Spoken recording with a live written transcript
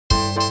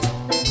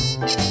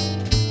Hello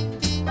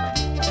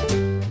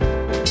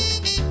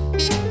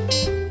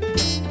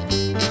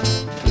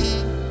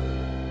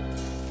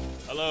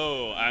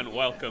and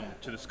welcome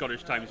to the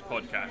Scottish Times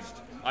podcast.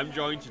 I'm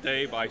joined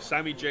today by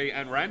Sammy J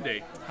and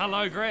Randy.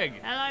 Hello, Greg.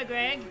 Hello,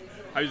 Greg.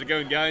 How's it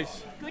going,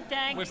 guys? Good,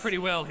 thanks. We're pretty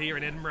well here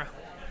in Edinburgh.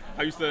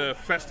 How's the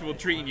festival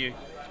treating you?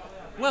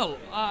 Well,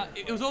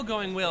 it was all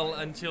going well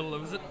until,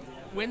 was it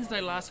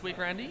Wednesday last week,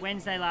 Randy?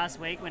 Wednesday last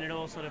week when it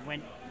all sort of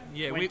went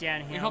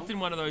downhill. We hopped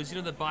in one of those,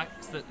 the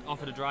bikes that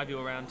offer to drive you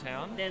around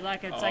town? They're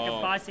like it's like a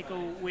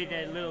bicycle with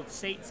little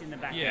seats in the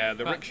back. Yeah,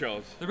 the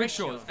rickshaws. The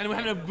rickshaws. And we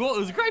had it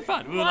was great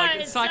fun. We were Well, like,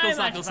 it's cycle.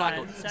 so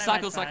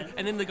much fun.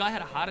 And then the guy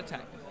had a heart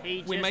attack.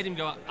 We made him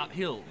go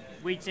uphill.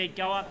 We said,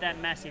 go up that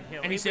massive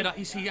hill. And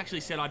he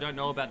actually said, I don't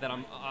know about that,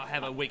 I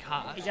have a weak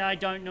heart. He said, I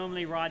don't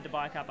normally ride the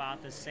bike up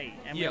Arthur's Seat.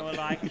 And we were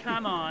like,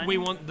 come on. We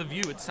want the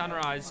view at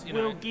sunrise,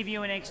 We'll give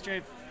you an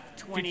extra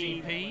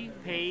 50p.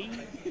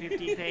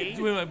 50p.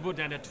 We went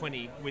down to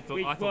 20.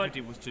 I thought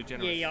 50 was too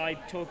generous. Yeah, I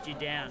talked you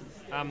down.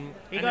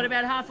 He and got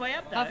about halfway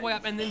up, though. Halfway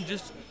up and then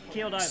just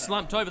keeled over.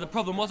 Slumped over. The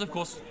problem was, of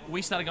course,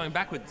 we started going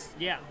backwards.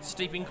 Yeah.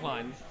 Steep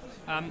incline.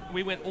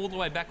 We went all the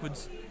way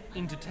backwards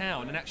into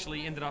town and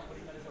actually ended up,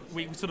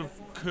 we sort of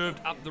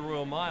curved up the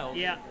Royal Mile.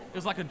 Yeah. It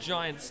was like a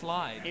giant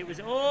slide. It was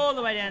all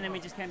the way down, then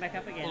we just came back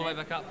up again. All the way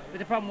back up. But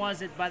the problem was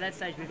that by that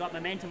stage we got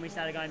momentum, we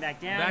started going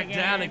back down again. Back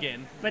down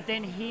again. But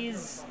then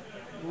his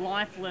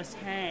lifeless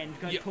hand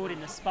got caught in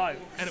the spokes.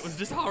 And it was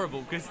just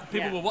horrible because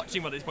people were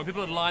watching at this point.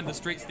 People had lined the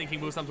streets thinking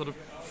we were some sort of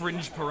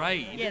fringe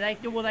parade. Yeah, they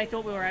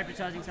thought we were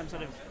advertising some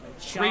sort of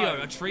show.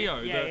 A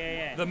trio.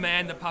 Yeah. The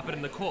man, the puppet,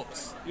 and the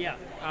corpse. Yeah.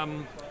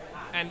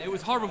 And it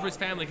was horrible for his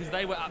family because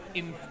they were up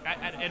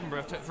at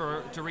Edinburgh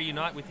to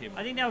reunite with him.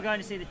 I think they were going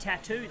to see the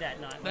tattoo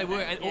that night. They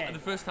were, and the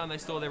first time they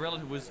saw their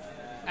relative was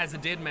as a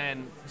dead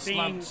man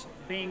slumped.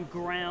 Being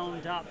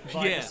ground up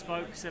by the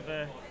spokes of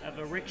a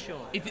rickshaw.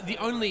 The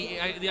only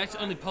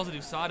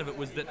positive side of it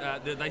was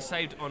that they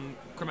saved on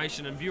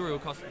cremation and burial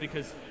costs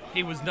because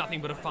he was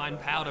nothing but a fine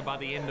powder by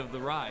the end of the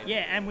ride.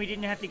 Yeah, and we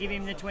didn't have to give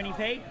him the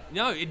 20p?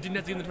 No, it didn't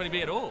have to give him the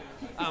 20p at all.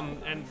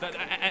 And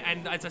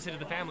as I said to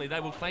the family,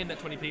 they will claim that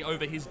 20p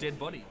over his dead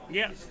body.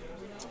 Yeah.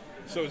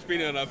 So it's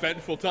been an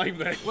eventful time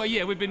then. Well,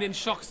 yeah, we've been in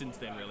shock since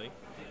then, really.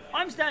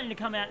 I'm starting to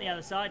come out the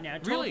other side now.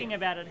 Really? Talking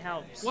about it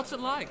helps. What's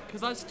it like?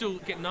 Because I still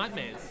get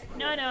nightmares.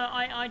 No,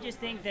 I just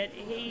think that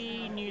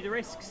he knew the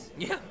risks.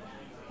 Yeah.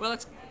 Well,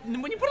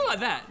 when you put it like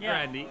that,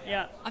 Randy,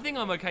 yeah. I think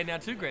I'm okay now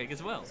too, Greg,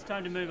 as well. It's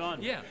time to move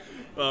on. Yeah.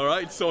 All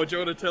right, so do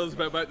you want to tell us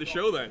about the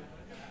show then?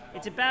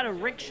 It's about a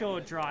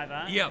rickshaw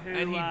driver. Yeah, who,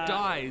 and he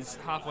dies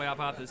halfway up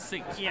Arthur's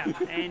Seat. Yeah,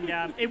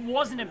 and it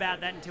wasn't about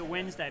that until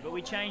Wednesday, but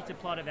we changed the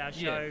plot of our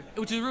show. Yeah,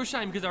 which is a real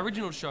shame because our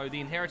original show, The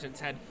Inheritance,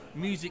 had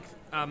music,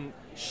 a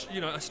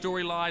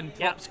storyline,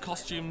 props,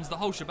 costumes, the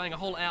whole shebang, a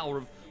whole hour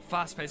of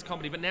fast-paced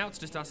comedy. But now it's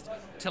just us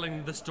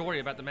telling the story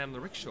about the man on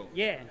the rickshaw.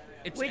 Yeah,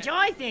 which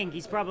I think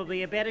is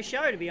probably a better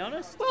show, to be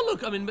honest. Well,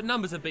 look, but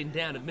numbers have been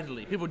down,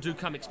 admittedly. People do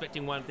come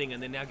expecting one thing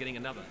and they're now getting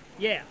another.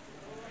 Yeah.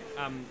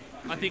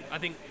 I think.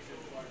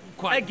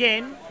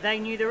 Again, they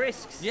knew the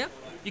risks. Yeah,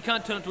 you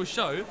can't turn it to a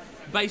show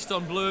based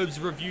on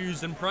blurbs,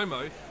 reviews, and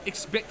promo,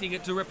 expecting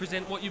it to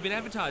represent what you've been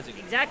advertising.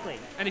 Exactly.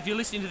 And if you're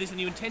listening to this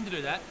and you intend to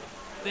do that,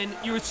 then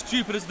you're as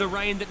stupid as the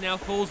rain that now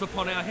falls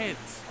upon our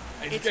heads.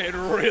 It's getting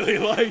really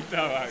late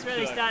now, actually. It's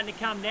really starting to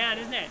come down,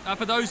 isn't it?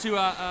 For those who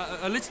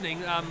are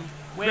listening,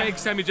 Greg,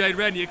 Sammy, Jade,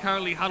 Randy are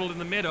currently huddled in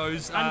the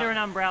meadows. Under an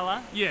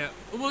umbrella. Yeah.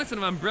 Well, it's not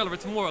an umbrella.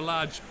 It's more a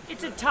large...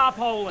 It's a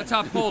tarpaulin. A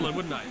tarpaulin,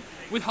 wouldn't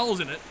it? With holes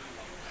in it.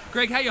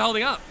 Greg, how are you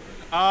holding up?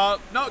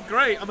 Not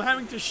great. I'm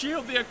having to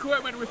shield the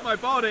equipment with my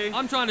body.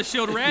 I'm trying to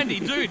shield Randy,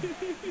 dude.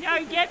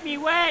 Don't get me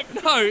wet.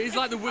 No, he's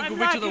like the Witch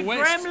of the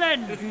West.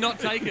 Gremlin. Does not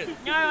take it.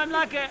 No, I'm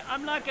like a.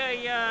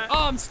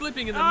 Oh, I'm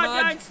slipping in the mud.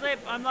 Oh, don't slip.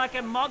 I'm like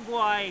a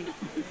mogwai.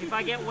 If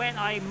I get wet,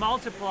 I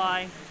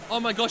multiply. Oh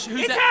my gosh,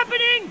 who's it's that?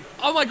 happening!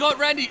 Oh my God,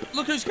 Randy,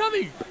 look who's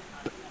coming.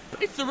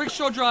 It's the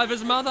rickshaw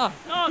driver's mother.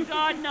 Oh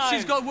God, no.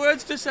 She's got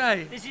words to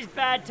say. This is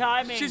bad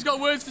timing. She's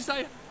got words to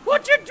say.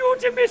 What you do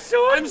to me,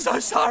 son? I'm so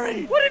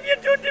sorry. What have you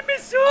done to me,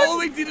 son? All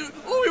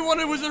we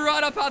wanted was to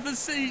ride up Arthur's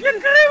Seat. You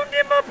glued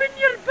him up in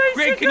your basic.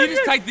 Greg, can you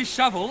just take this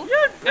shovel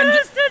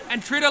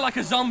and treat her like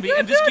a zombie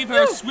and just give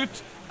her a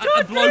swift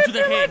a blow to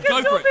the head?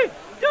 Go for it.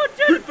 Don't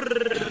do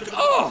it.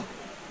 Oh,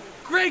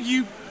 Greg,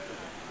 you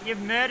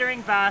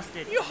murdering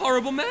bastard. You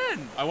horrible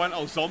man. I went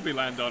all zombie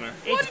land on her.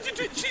 Why did you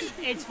do?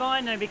 It's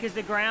fine though because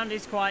the ground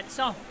is quite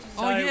soft.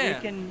 So we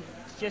can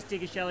just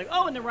dig a shallow.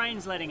 Oh, and the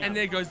rain's letting up. And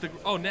there goes the.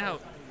 Oh, now.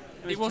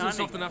 It wasn't timing.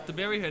 soft enough to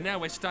bury her. Now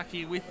we're stuck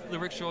here with the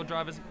rickshaw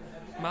driver's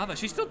mother.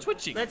 She's still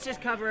twitching. Let's just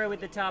cover her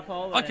with the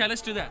tarpaulin. Okay,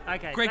 let's do that.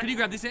 Okay. Greg, can you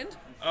grab this end?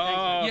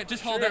 Yeah,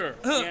 just hold sure.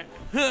 that.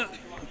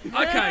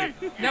 Okay.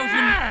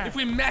 Now if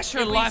we mash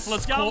her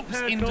lifeless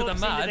corpse into the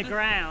mud. Into the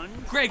ground.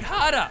 Greg,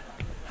 harder.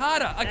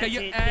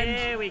 Okay, and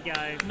there we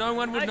go. No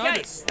one would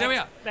notice. There we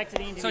are. Back to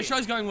the interview. So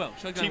show's going well.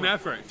 Team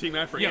effort.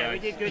 Yeah, we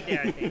did good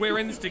there, I think. We're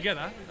in this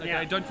together.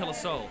 Okay, don't tell a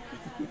soul.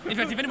 In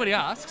fact, if anybody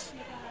asks,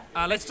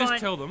 let's just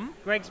tell them.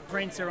 Greg's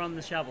prints are on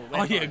the shovel.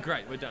 Yeah,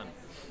 great. We're done.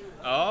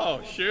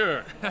 Oh,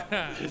 sure.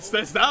 It's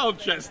that old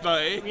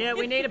chestnut, eh? Yeah,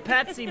 we need a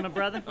patsy, my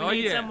brother.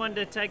 We need someone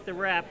to take the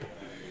rap.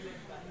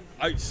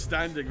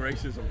 Outstanding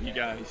racism, you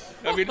guys.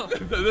 I mean,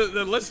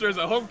 the listeners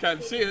at home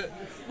can't see it,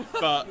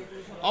 but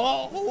a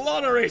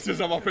lot of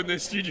racism up in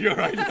this studio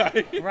right now.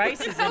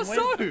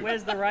 Racism?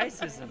 Where's the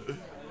racism?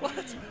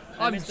 What?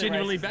 I'm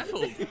genuinely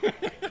baffled.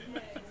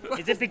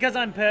 Is it because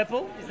I'm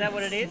purple? Is that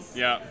what it is?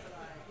 Yeah.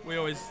 We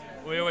always.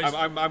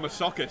 I'm a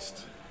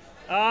sockist.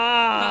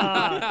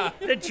 Ah,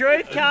 the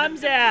truth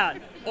comes out.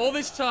 All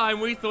this time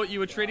we thought you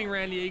were treating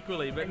Randy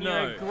equally, but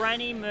no. You're a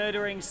granny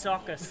murdering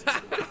sockist.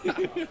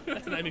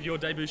 That's the name of your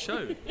debut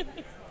show.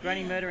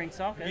 Granny murdering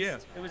sockist? Yeah.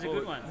 It was a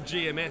good one.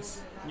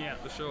 GMS. Yeah.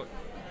 For short.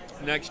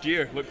 Next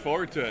year, look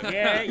forward to it.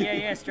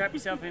 Yeah. Strap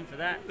yourself in for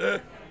that.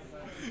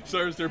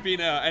 So has there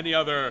been any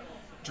other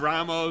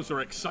dramas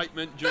or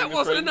excitement during That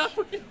wasn't the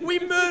Fringe? enough. We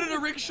murdered a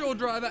rickshaw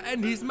driver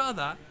and his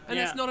mother, and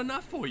that's not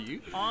enough for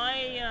you.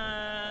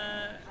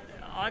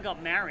 I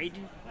got married.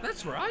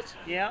 That's right.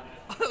 Yeah.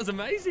 Oh, that was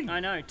amazing. I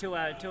know, to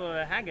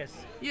a haggis.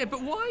 Yeah,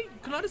 but why?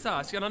 Can I just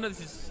ask? And I know this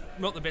is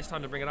not the best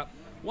time to bring it up.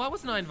 Why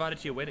wasn't I invited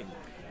to your wedding?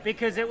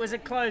 Because it was a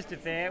closed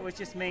affair. It was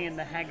just me and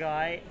the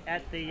Haggai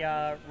at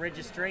the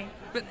registry.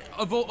 But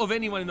of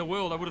anyone in the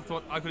world, I would have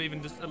thought I could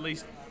even just at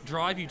least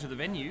drive you to the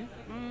venue.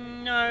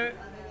 No.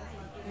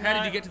 How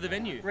did you get to the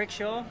venue?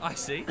 Rickshaw. I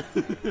see.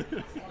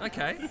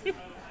 Okay.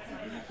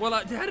 Well,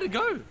 how did it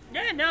go?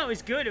 Yeah, no, it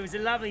was good. It was a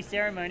lovely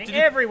ceremony.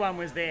 Everyone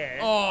was there.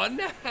 Oh,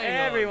 no.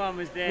 Everyone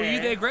was there. Were you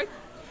there, Greg?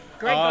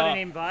 Greg got an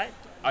invite.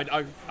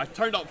 I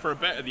turned up for a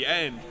bit at the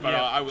end, but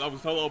I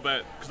was a little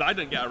bit, because I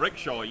didn't get a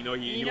rickshaw, he left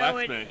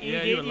me.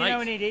 You know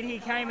what he did? He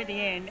came at the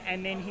end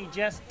and then he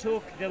just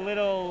took the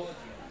little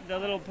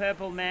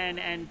purple man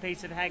and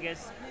piece of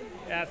haggis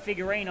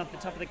figurine off the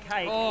top of the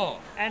cake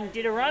and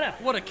did a runner.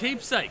 What a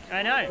keepsake.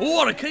 I know.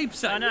 What a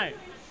keepsake. I know.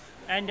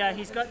 And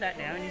he's got that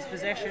now in his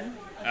possession.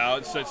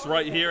 It's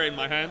right here in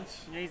my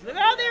hands. And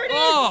there it is!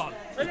 Oh!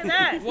 Look at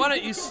that! Why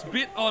don't you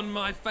spit on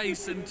my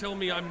face and tell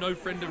me I'm no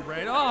friend of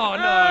Red? Oh,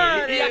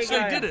 no. He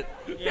actually did it.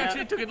 He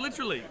actually took it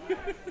literally.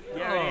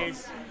 There it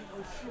is.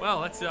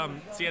 Well, it's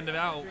the end of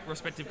our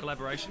respective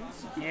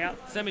collaborations. Yeah.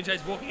 Sammy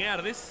J's walking out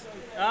of this.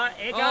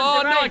 Here comes Oh,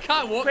 the no, rain. I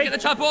can't walk. Quick, Get the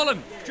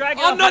tarpaulin. drag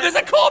it Oh, off no, it. there's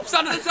a corpse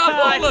under the I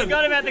tarpaulin.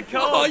 forgot about the corpse.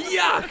 Oh,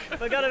 yuck.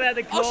 Forgot about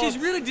the corpse. Oh, she's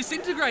really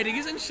disintegrating,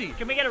 isn't she?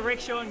 Can we get a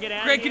rickshaw and get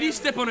out Greg, of can here? you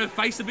step on her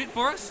face a bit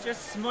for us?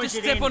 Just smush Just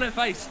it step in. on her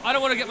face. I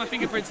don't want to get my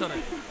fingerprints on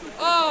it.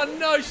 Oh,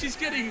 no, she's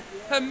getting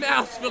her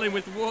mouth filling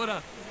with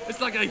water.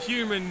 It's like a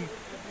human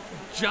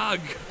jug.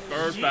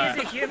 Bird She bath.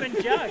 is a human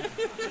jug.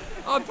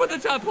 Oh, put the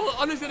tarpaulin.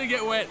 I'm just going to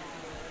get wet.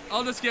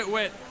 I'll just get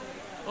wet.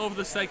 All for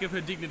the sake of her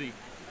dignity.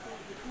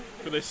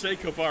 For the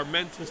sake of our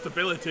mental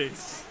stability.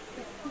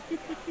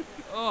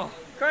 Oh,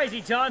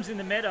 Crazy times in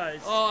the meadows.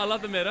 I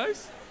love the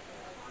meadows.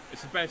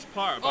 It's the best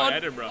part about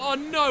Edinburgh. Oh,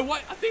 no,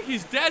 wait. I think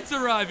his dad's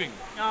arriving.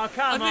 Oh,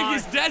 come on. I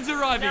think his dad's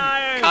arriving.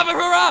 No. Cover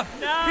her up.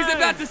 No. He's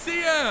about to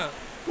see her.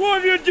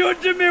 What have you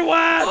done to me,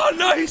 Wad? Oh,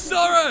 no, he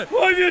saw her.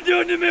 What have you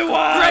done to me,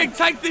 Wad? Greg,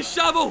 take this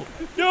shovel.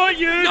 Not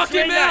you. Knock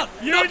him Tina. out.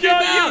 Knock him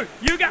out.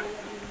 You got.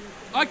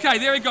 Okay,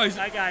 there he goes.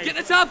 Okay. Get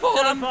the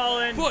tarpaulin.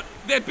 Tarpaulin.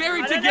 They're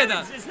buried I don't know,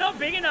 together. it's not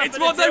big enough. It's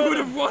for what the they two would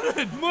of have them.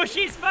 wanted. Mush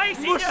his face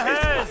Mush into his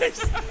hers.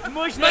 face.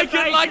 Mush their Make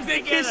it like faces they're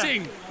together.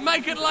 kissing.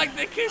 Make it like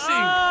they're kissing.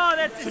 Oh,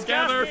 that's disgusting.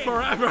 Together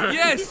forever.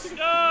 Yes.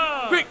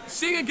 Oh. Quick,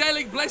 sing a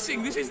Gaelic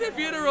blessing. This is their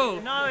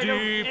funeral. No, it'll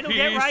Deep get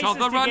peace of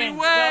the racist running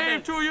again.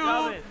 wave Stop to it. you.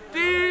 Stop it.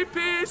 Deep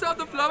peace of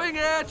the flowing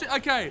air.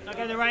 Okay.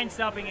 Okay, the rain's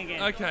stopping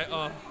again. Okay.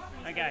 Oh,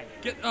 Okay.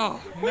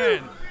 oh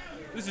man,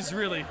 this is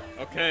really.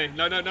 Okay,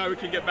 now we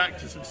can get back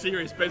to some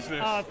serious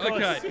business. Oh, of course.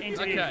 Okay,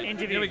 Interview. okay,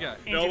 Interview. here we go.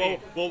 No,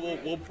 Interview.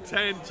 we'll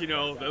pretend,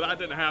 that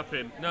didn't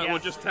happen. No. We'll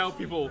just tell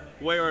people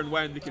where and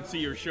when they can see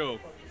your show.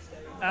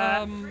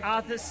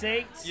 Arthur's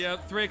Seat. Yeah,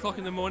 3 o'clock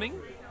in the morning.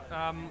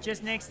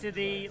 Just next to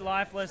the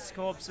lifeless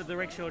corpse of the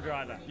rickshaw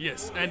driver.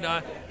 Yes, and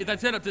if they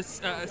turn up to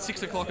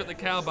 6 o'clock at the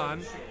cow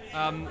barn,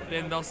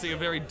 then they'll see a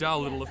very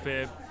dull little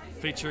affair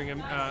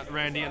featuring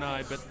Randy and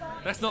I, but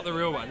that's not the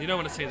real one. You don't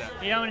want to see that.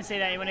 You don't want to see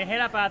that. You want to head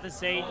up Arthur's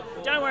Seat.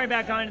 Don't worry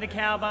about going to the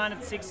cow barn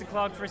at 6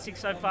 o'clock for a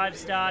 6:05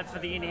 start for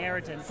the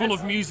inheritance. Full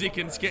of music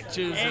and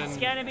sketches It's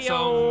and going to be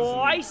songs.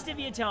 a waste of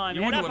your time.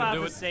 You Head wouldn't up want to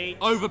do Arthur's it. Seat.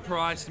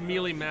 Overpriced,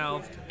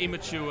 mealy-mouthed,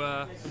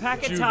 immature,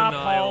 Pack a juvenile.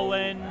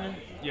 tarpaulin.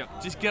 Yeah,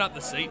 just get up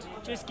the seat.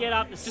 Just get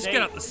up the seat. Just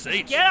get up the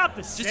seat. Just get up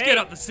the seat. Just get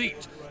up the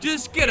seat.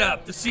 Just get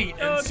up the seat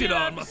and Oh, sit get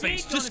up on my the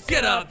face. seat, Just gonna get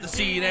sit up up the the seat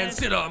seat and and-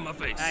 sit on my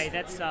face. Hey,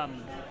 that's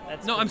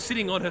No, I'm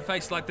sitting on her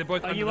face like they're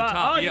both under you the are?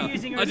 top. Oh, yeah. you're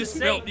using her I as a just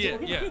felt, seat.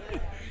 yeah.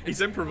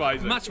 He's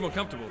improvising. Much more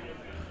comfortable.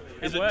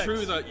 Is It it works.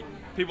 true that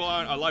people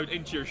aren't allowed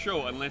into your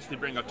show unless they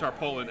bring a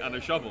tarpaulin and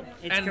a shovel?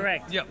 It's And,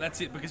 correct. Yeah, that's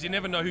it, because you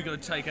never know who you're going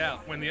to take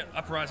out when the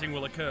uprising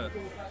will occur.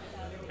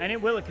 And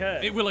it will occur.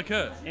 It will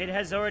occur. It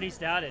has already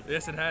started.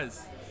 Yes, it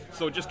has.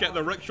 So just get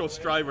the rickshaw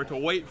driver to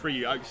wait for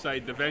you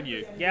outside the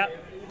venue.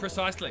 Yep.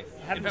 Precisely.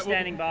 Have In them fact,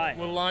 standing by.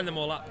 We'll line them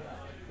all up.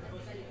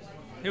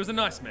 He was a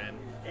nice man.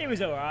 He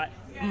was all right.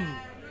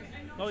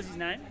 What was his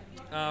name?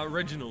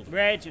 Reginald.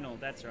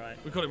 Reginald, that's right.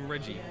 We called him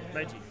Reggie.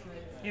 Reggie.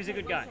 He was a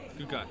good guy.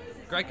 Good guy.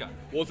 Great guy.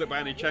 Was it by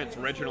any chance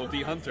Reginald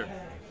D. Hunter?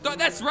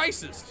 That's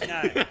racist.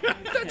 No.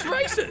 That's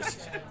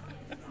racist.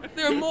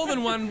 There are more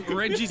than one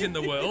Reggies in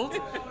the world.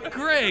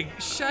 Greg,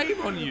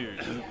 shame on you.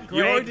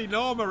 You already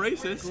know I'm a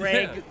racist.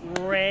 Reggie.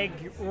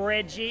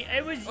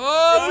 It was.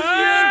 Oh, it was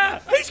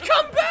you! He's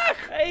come back!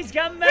 He's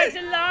come back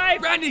to life!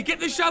 Randy, get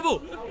the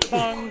shovel!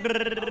 Bong.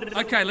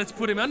 Okay, let's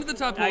put him under the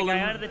tarpaulin. Okay,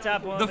 under the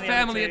tarpaulin. The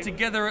family are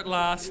together at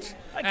last.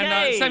 Okay.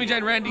 And Sammy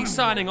Jane Randy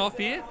signing off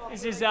here.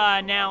 This is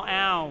now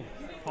our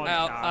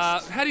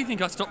podcast. How do you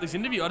think I stop this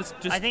interview?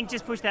 I think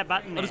just push that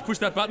button. I'll just push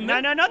that button No,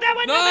 there? no, not that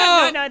one.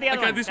 No, the other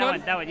one. Okay, this one?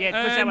 That one.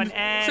 Yeah, push that one.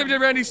 And Sammy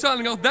Jane Randy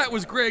signing off. That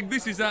was Greg.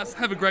 This is us.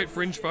 Have a great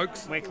fringe,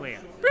 folks. we're clear.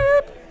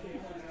 Beep.